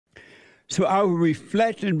So I was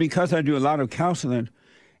reflecting because I do a lot of counseling,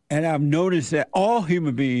 and I've noticed that all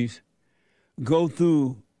human beings go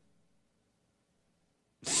through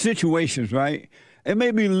situations, right? It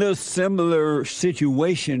may be a little similar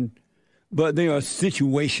situation, but they are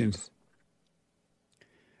situations.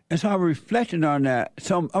 And so I reflected on that.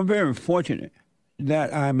 So I'm very fortunate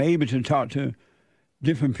that I'm able to talk to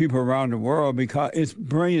different people around the world because it's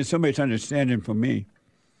bringing so much understanding for me.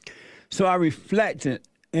 So I reflected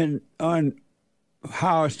on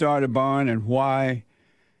how I started Bond and why.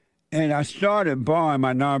 And I started Bond,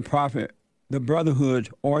 my nonprofit, the Brotherhood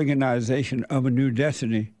Organization of a New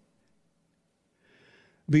Destiny,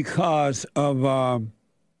 because of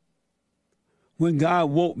when God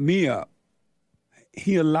woke me up,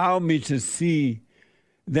 he allowed me to see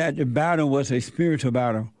that the battle was a spiritual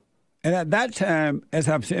battle. And at that time, as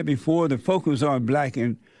I've said before, the focus was on black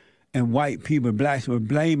and white people. Blacks were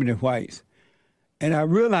blaming the whites. And I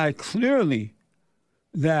realized clearly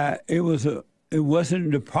that it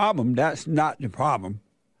wasn't the problem. That's not the problem.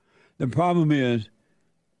 The problem is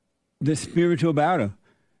the spiritual battle.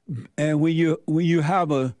 And when you're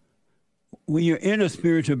in a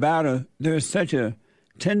spiritual battle, there's such a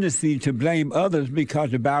tendency to blame others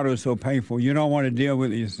because the battle is so painful. You don't want to deal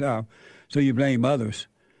with it yourself, so you blame others.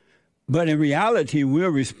 But in reality,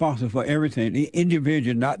 we're responsible for everything, the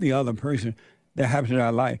individual, not the other person that happens in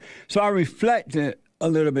our life. So I reflected a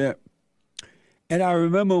little bit, and I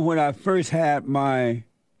remember when I first had my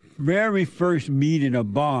very first meeting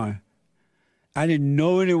of Bond. I didn't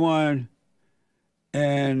know anyone,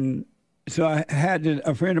 and so I had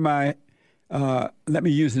a friend of mine let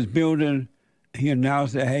me use his building. He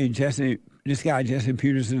announced that, hey, this guy Jesse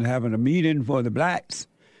Peterson is having a meeting for the blacks.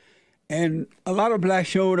 And a lot of blacks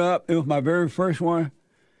showed up. It was my very first one.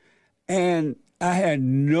 And I had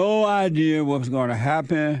no idea what was going to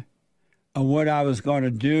happen or what I was going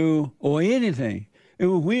to do or anything. It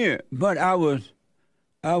was weird, but I was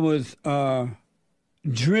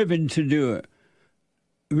driven to do it.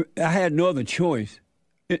 I had no other choice.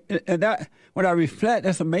 And that, when I reflect,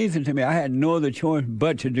 that's amazing to me. I had no other choice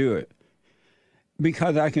but to do it.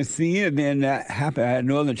 Because I can see it, then that happened. I had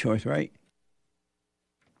no other choice, right?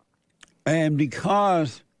 And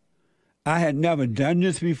because I had never done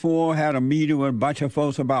this before, had a meeting with a bunch of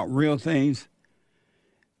folks about real things.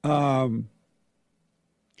 So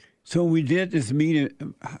we did this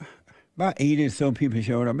meeting. About 80 or so people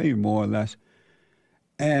showed up, maybe more or less.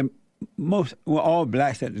 And all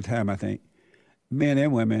blacks at the time, I think, men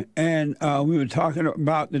and women. And we were talking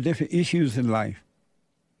about the different issues in life.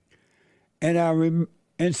 And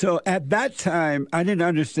so at that time, I didn't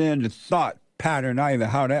understand the thought pattern either,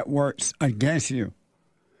 how that works against you.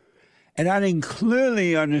 And I didn't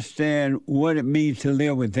clearly understand what it means to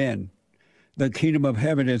live within. The kingdom of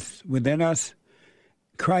heaven is within us.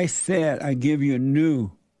 Christ said, I give you a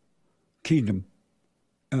new kingdom,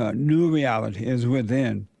 new reality is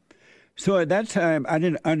within. So at that time, I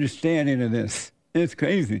didn't understand any of this. It's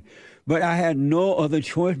crazy. But I had no other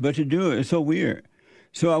choice but to do it. It's so weird.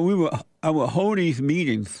 So I would hold these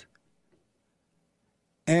meetings,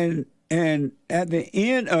 and at the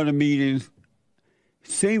end of the meetings,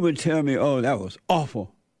 Satan would tell me, "Oh, that was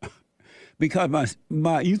awful," because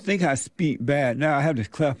you think I speak bad. Now I have this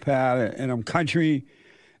cleft palate, and I'm country.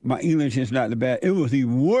 My English is not the best. It was the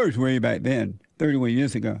worst way back then, 31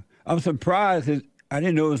 years ago. I'm surprised that I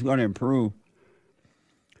didn't know it was going to improve.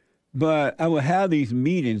 But I would have these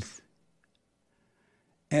meetings,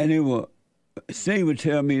 and Satan would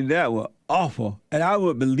tell me that was awful, and I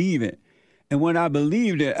would believe it. And when I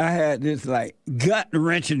believed it, I had this like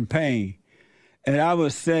gut-wrenching pain, and I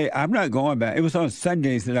would say, "I'm not going back." It was on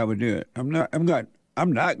Sundays that I would do it. I'm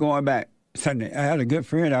not going back Sunday. I had a good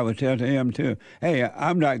friend. I would tell to him too, "Hey,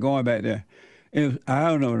 I'm not going back there. I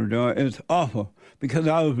don't know what I'm doing." It was awful because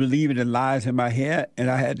I was believing the lies in my head,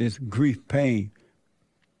 and I had this grief pain.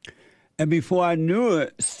 And before I knew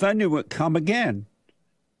it, Sunday would come again.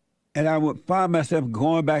 And I would find myself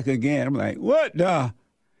going back again. I'm like, what the?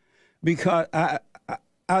 Because I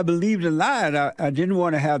believed the lie. I didn't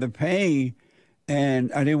want to have the pain,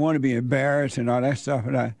 and I didn't want to be embarrassed and all that stuff.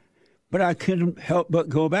 But I couldn't help but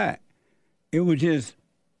go back. It was just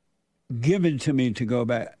given to me to go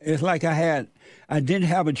back. It's like I didn't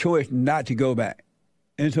have a choice not to go back.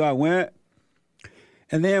 And so I went.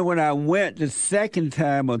 And then when I went the second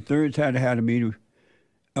time or third time to have a meeting,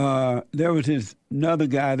 there was another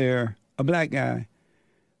guy there, a black guy,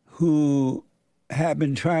 who had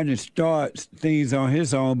been trying to start things on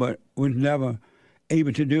his own, but was never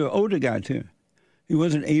able to do it. Older guy, too. He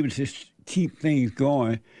wasn't able to keep things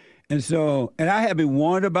going. And I had been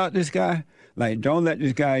warned about this guy, like, don't let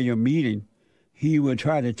this guy in your meeting. he would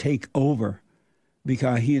try to take over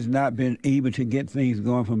because he has not been able to get things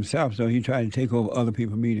going for himself. So he tried to take over other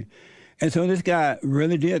people's meetings. And so this guy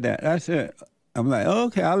really did that. I said, I'm like,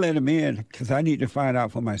 okay, I'll let him in because I need to find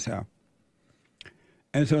out for myself.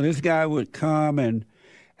 And so this guy would come, and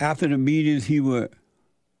after the meetings, he would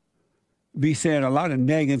be saying a lot of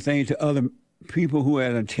negative things to other people who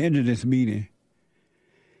had attended this meeting.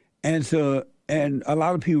 And so, and a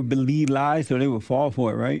lot of people believe lies, so they would fall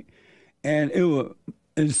for it, right? And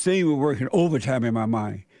it seemed we were working overtime in my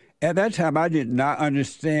mind. At that time, I did not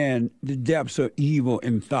understand the depths of evil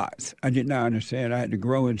in thoughts. I did not understand. I had to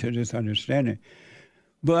grow into this understanding.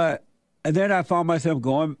 But and then I found myself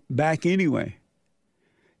going back anyway.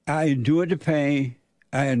 I endured the pain.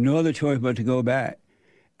 I had no other choice but to go back.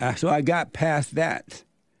 So I got past that.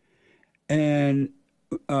 And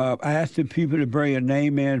I asked the people to bring a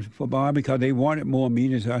name in for bond because they wanted more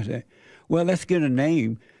meetings. So I said, well, let's get a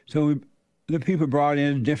name. So the people brought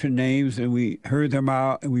in different names, and we heard them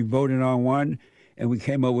out, and we voted on one, and we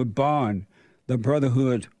came up with BOND, the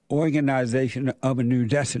Brotherhood Organization of a New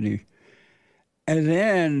Destiny. And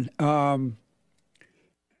then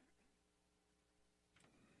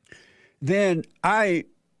I,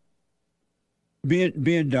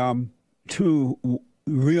 being dumb to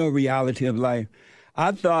real reality of life,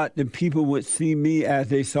 I thought that people would see me as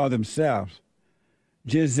they saw themselves,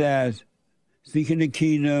 just as seeking the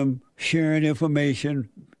kingdom, sharing information,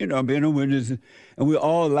 being a witness, and we're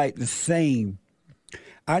all like the same.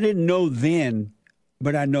 I didn't know then,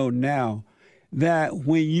 but I know now, that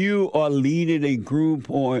when you are leading a group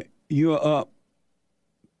or you're up,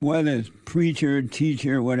 whether it's preacher,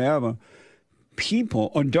 teacher, whatever,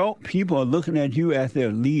 adult people are looking at you as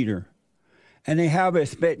their leader. And they have an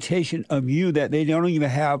expectation of you that they don't even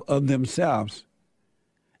have of themselves.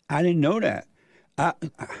 I didn't know that.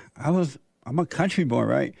 I'm a country boy,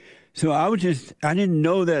 right? So I didn't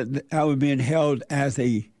know that I was being held as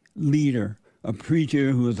a leader, a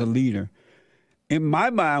preacher who was a leader. In my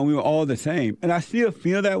mind, we were all the same. And I still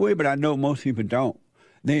feel that way, but I know most people don't.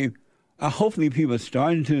 Hopefully people are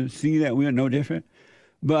starting to see that we are no different.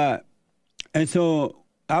 And so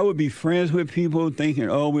I would be friends with people thinking,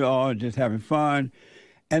 oh, we're all just having fun.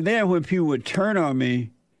 And then when people would turn on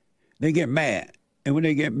me, they get mad. And when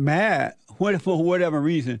they get mad, for whatever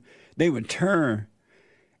reason, they would turn.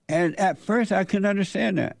 And at first, I couldn't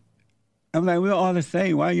understand that. I'm like, we're all the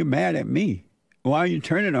same. Why are you mad at me? Why are you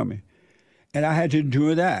turning on me? And I had to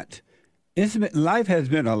endure that. Life has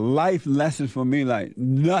been a life lesson for me like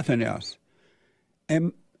nothing else.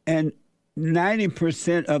 And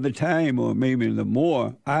 90% of the time, or maybe the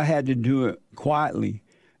more, I had to do it quietly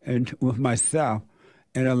and with myself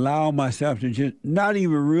and allow myself to just not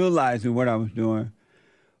even realizing what I was doing,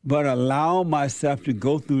 but allow myself to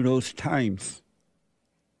go through those times.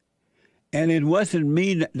 And it wasn't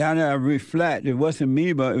me, now that I reflect, it wasn't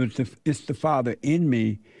me, but it's the Father in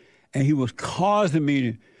me. And he was causing me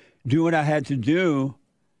to do what I had to do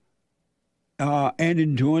and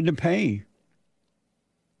enduring the pain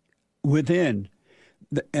within.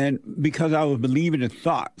 And because I was believing the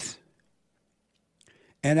thoughts.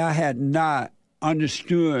 And I had not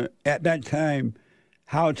understood at that time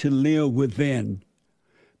how to live within.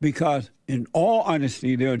 Because in all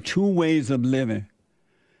honesty, there are two ways of living.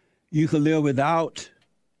 You can live without,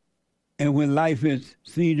 and when life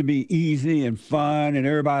seems to be easy and fun and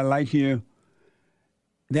everybody likes you,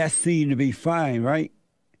 that seems to be fine, right?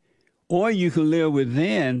 Or you can live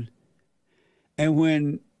within, and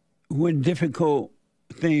when difficult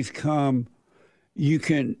things come, you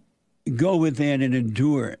can go within and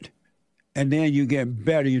endure it. And then you get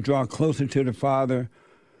better. You draw closer to the Father.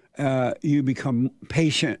 You become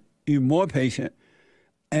patient. You're more patient.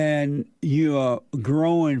 And you are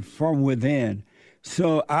growing from within.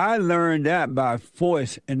 So I learned that by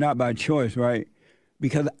force and not by choice, right?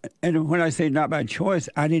 Because, and when I say not by choice,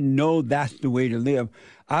 I didn't know that's the way to live.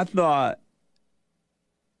 I thought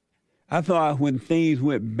when things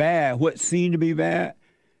went bad, what seemed to be bad,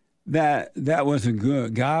 that wasn't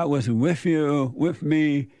good. God wasn't with you, with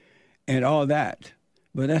me, and all that.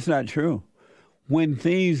 But that's not true. When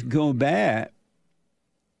things go bad,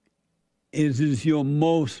 is your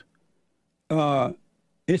most,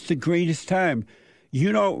 it's the greatest time.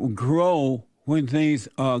 You don't grow when things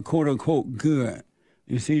are quote unquote good.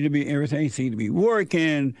 You seem to be, everything seems to be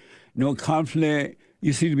working, no conflict.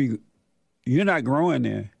 You're not growing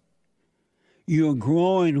there. You're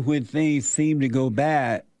growing when things seem to go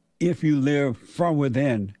bad if you live from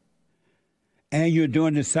within. And you're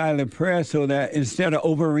doing the silent prayer so that instead of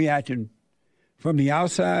overreacting from the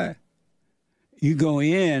outside, you go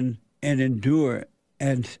in and endure it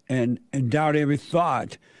and doubt every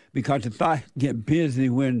thought because the thoughts get busy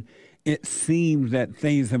when it seems that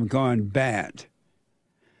things have gone bad.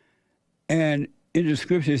 And in the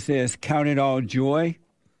scripture it says, count it all joy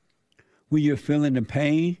when you're feeling the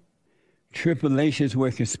pain, tribulations,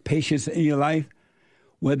 working patience in your life.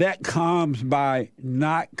 Well, that comes by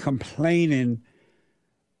not complaining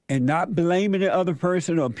and not blaming the other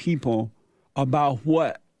person or people about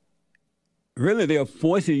what really they're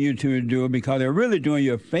forcing you to endure, because they're really doing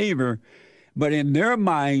you a favor, but in their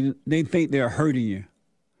mind, they think they're hurting you.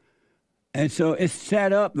 And so it's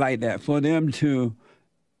set up like that for them to,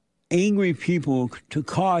 angry people, to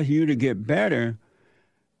cause you to get better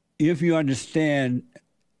if you understand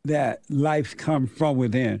that life's come from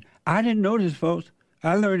within. I didn't know this, folks.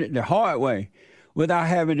 I learned it the hard way without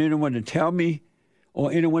having anyone to tell me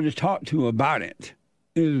or anyone to talk to about it.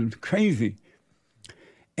 It was crazy.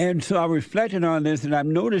 And so I reflected on this, and I've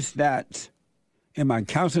noticed that in my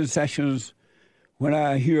counseling sessions, when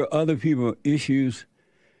I hear other people's issues,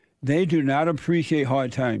 they do not appreciate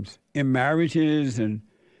hard times in marriages and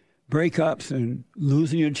breakups and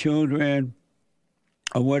losing your children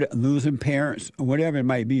or losing parents or whatever it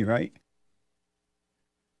might be, right?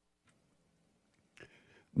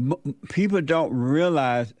 People don't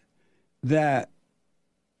realize that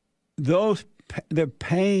the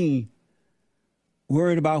pain,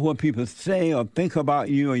 worried about what people say or think about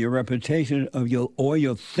you or your reputation of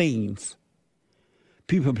your things,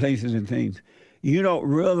 people, places, and things. You don't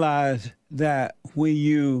realize that when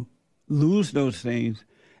you lose those things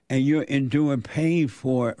and you're enduring pain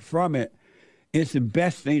from it, it's the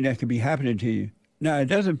best thing that could be happening to you. Now, it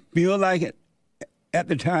doesn't feel like it at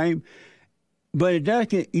the time, but it does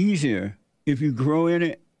get easier. If you grow in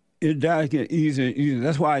it, it does get easier.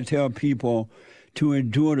 That's why I tell people to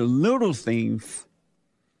endure the little things,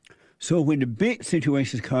 so when the big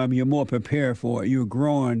situations come, you're more prepared for it. You're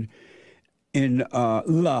growing in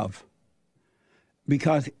love.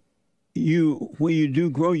 Because when you do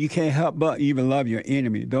grow, you can't help but even love your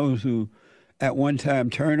enemy, those who at one time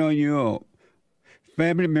turn on you, or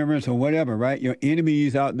family members or whatever, right? Your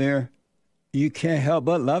enemies out there, you can't help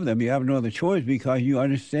but love them. You have no other choice, because you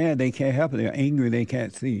understand they can't help it. They're angry, they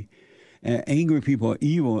can't see. And angry people are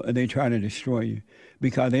evil, and they try to destroy you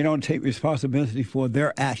because they don't take responsibility for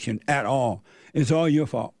their action at all. It's all your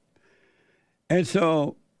fault. And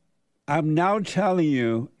so I'm now telling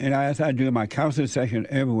you, and as I do in my counseling session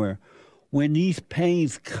everywhere, when these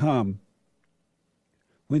pains come,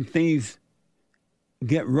 when things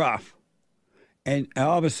get rough, and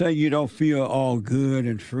all of a sudden you don't feel all good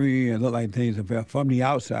and free and look like things are from the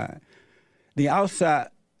outside. The outside,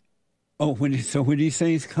 when these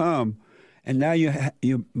things come, and now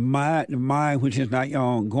your mind, which is not your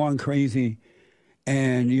own, going crazy,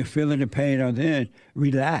 and you're feeling the pain, or then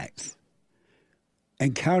relax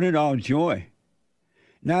and count it all joy.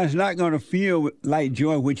 Now, it's not going to feel like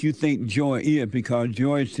joy, which you think joy is, because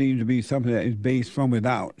joy seems to be something that is based from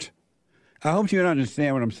without. I hope you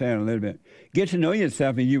understand what I'm saying a little bit. Get to know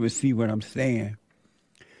yourself, and you will see what I'm saying.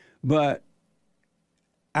 But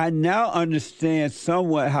I now understand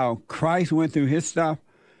somewhat how Christ went through his stuff,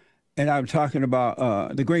 and I'm talking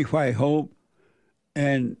about the Great White Hope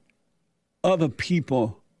and other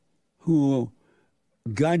people who,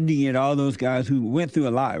 Gandhi and all those guys who went through a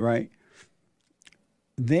lot, right?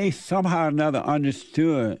 They somehow or another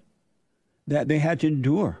understood that they had to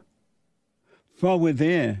endure from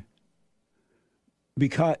within,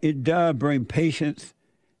 because it does bring patience,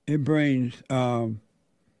 it brings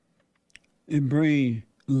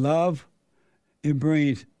love, it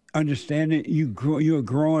brings understanding. You are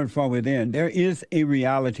growing from within. There is a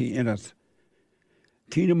reality in us.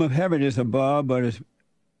 Kingdom of heaven is above, but it's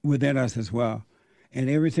within us as well. And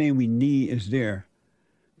everything we need is there.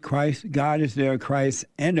 Christ, God is there, Christ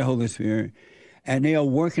and the Holy Spirit. And they are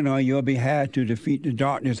working on your behalf to defeat the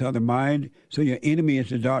darkness of the mind. So your enemy is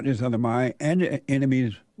the darkness of the mind, and the enemy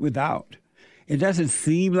is without. It doesn't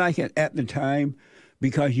seem like it at the time,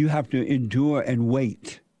 because you have to endure and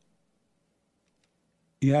wait.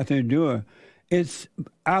 You have to endure.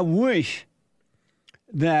 I wish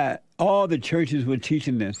that all the churches were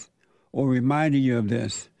teaching this or reminding you of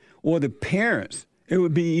this, or the parents. It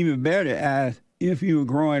would be even better as if you were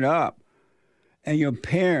growing up and your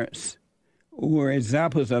parents were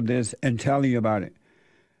examples of this and telling you about it,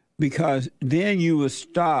 because then you will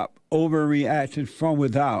stop overreacting from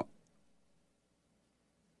without.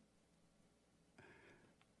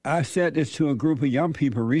 I said this to a group of young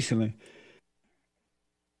people recently,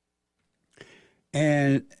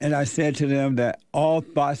 and I said to them that all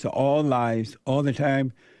thoughts are all lies all the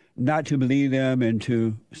time, not to believe them, and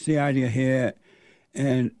to stay out of your head,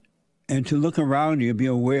 and to look around you and be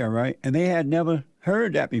aware, right? And they had never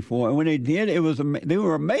heard that before. And when they did, they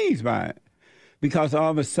were amazed by it because all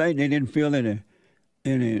of a sudden they didn't feel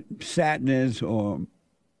any sadness or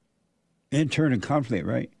internal conflict,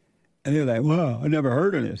 right? And they're like, wow, I never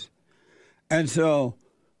heard of this. And so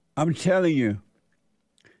I'm telling you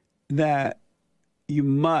that you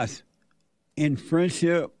must, in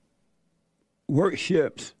friendship,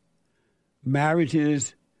 workshops,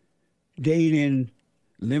 marriages, dating,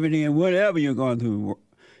 living in, whatever you're going through,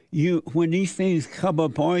 when these things come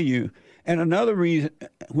upon you, and another reason,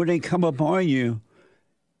 when they come upon you,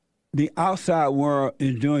 the outside world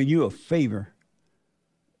is doing you a favor.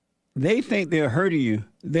 They think they're hurting you.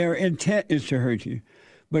 Their intent is to hurt you.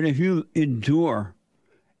 But if you endure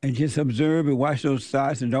and just observe and watch those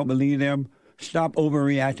thoughts and don't believe them, stop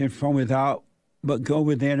overreacting from without, but go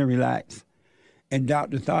within and relax and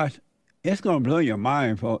doubt the thoughts, it's going to blow your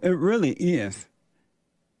mind, folks. It really is.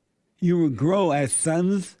 You will grow as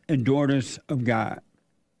sons and daughters of God.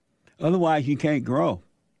 Otherwise, you can't grow.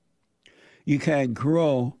 You can't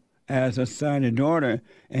grow as a son and daughter,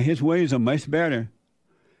 and his ways are much better.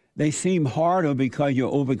 They seem harder because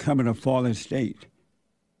you're overcoming a fallen state.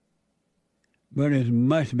 But it's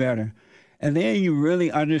much better. And then you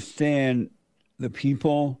really understand the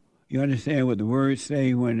people. You understand what the words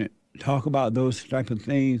say when it talk about those type of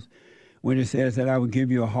things. When it says that I would give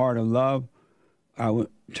you a heart of love, I would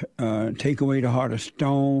take away the heart of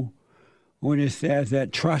stone. When it says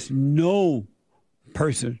that trust no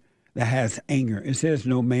person that has anger. It says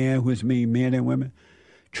no man, which means men and women.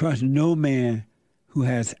 Trust no man who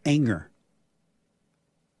has anger.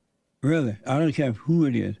 Really, I don't care who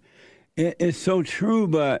it is. It's so true,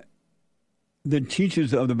 but the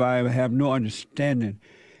teachers of the Bible have no understanding.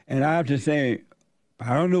 And I have to say,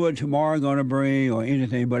 I don't know what tomorrow is going to bring or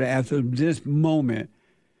anything, but after this moment,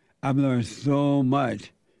 I've learned so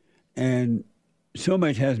much. And so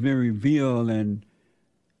much has been revealed, and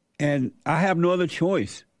I have no other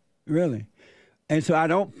choice, really. And so I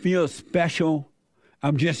don't feel special.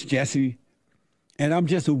 I'm just Jesse. And I'm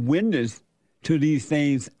just a witness to these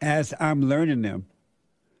things as I'm learning them.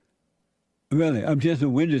 Really, I'm just a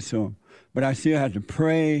witness to them. But I still have to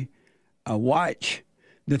pray, watch.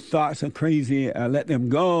 The thoughts are crazy. I let them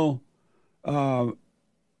go. I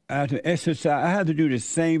have to exercise. I have to do the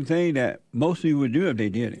same thing that most people would do if they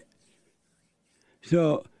did it.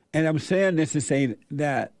 So, and I'm saying this to say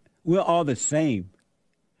that we're all the same.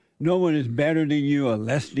 No one is better than you or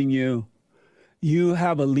less than you. You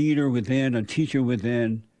have a leader within, a teacher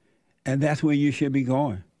within, and that's where you should be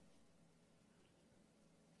going.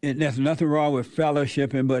 There's nothing wrong with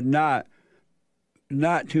fellowshipping, but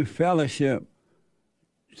not to fellowship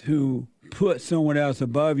to put someone else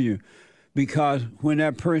above you. Because when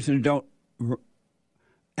that person don't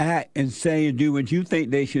act and say and do what you think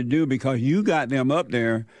they should do because you got them up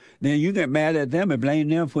there, then you get mad at them and blame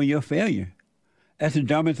them for your failure. That's the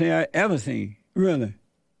dumbest thing I've ever seen, really.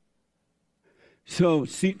 So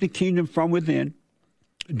seek the kingdom from within.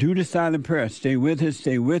 Do the silent prayer. Stay with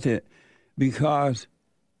it, because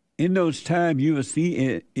in those times you will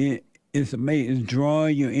see it's amazing. It's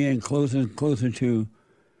drawing you in closer and closer to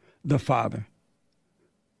the Father.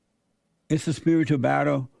 It's a spiritual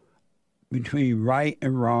battle between right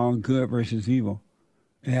and wrong, good versus evil.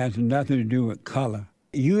 It has nothing to do with color.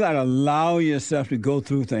 You got to allow yourself to go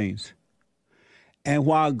through things. And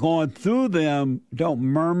while going through them, don't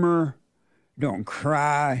murmur, don't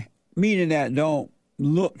cry, meaning that don't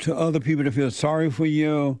look to other people to feel sorry for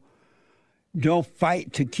you. Don't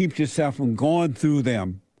fight to keep yourself from going through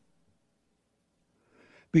them.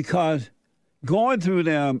 Because going through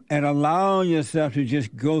them and allowing yourself to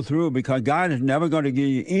just go through it, because God is never going to give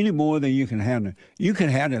you any more than you can handle. You can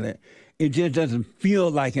handle it. It just doesn't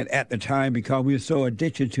feel like it at the time because we're so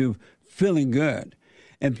addicted to feeling good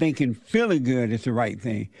and thinking feeling good is the right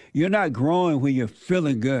thing. You're not growing when you're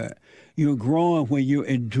feeling good. You're growing when you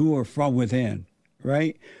endure from within,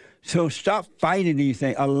 right? So stop fighting these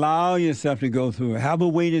things. Allow yourself to go through it. Have a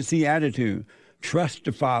wait-and-see attitude. Trust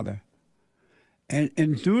the Father.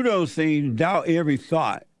 And through those things, doubt every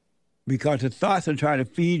thought, because the thoughts are trying to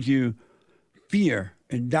feed you fear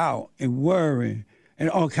and doubt and worry and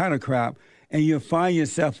all kind of crap, and you'll find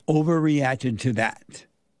yourself overreacting to that.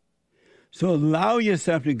 So allow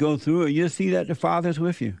yourself to go through it. You'll see that the Father's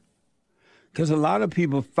with you. Because a lot of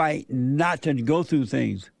people fight not to go through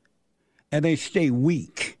things, and they stay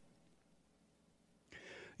weak.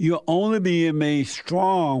 You're only being made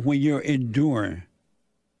strong when you're enduring.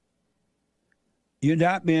 You're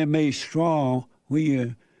not being made strong when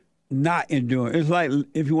you're not enduring. It's like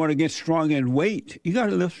if you want to get strong in weight, you got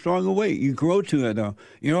to lift stronger weight. You grow to it, though.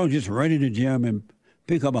 You don't just run in the gym and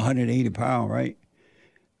pick up 180 pounds, right?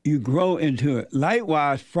 you grow into it.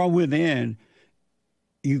 Likewise, from within,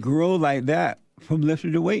 you grow like that from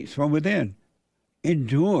lifting the weights from within.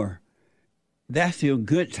 Endure. That's still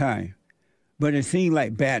good time, but it seems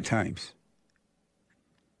like bad times.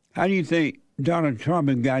 How do you think Donald Trump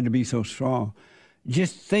has gotten to be so strong?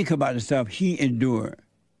 Just think about the stuff he endured.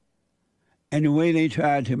 And the way they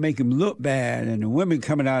tried to make him look bad, and the women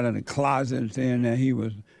coming out of the closet saying that he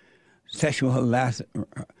was sexual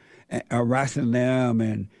harassing them,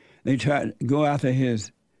 and they tried to go after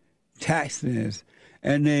his taxes,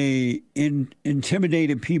 and they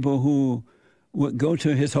intimidated people who would go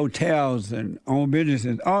to his hotels and own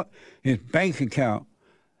businesses, his bank account.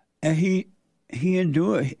 And he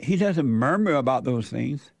endured. He doesn't murmur about those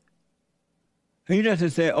things. He doesn't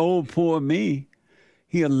say, oh, poor me.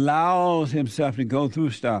 He allows himself to go through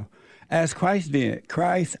stuff, as Christ did.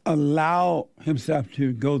 Christ allowed himself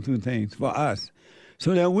to go through things for us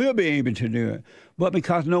so that we'll be able to do it. But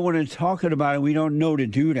because no one is talking about it, we don't know to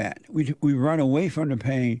do that. We run away from the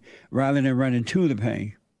pain rather than running to the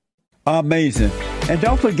pain. Amazing. And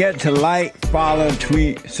don't forget to like, follow,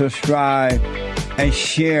 tweet, subscribe, and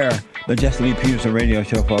share the Jesse Lee Peterson radio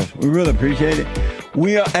show, folks. We really appreciate it.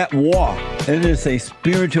 We are at war. It is a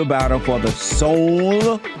spiritual battle for the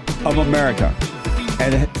soul of America.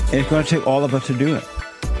 And it's going to take all of us to do it.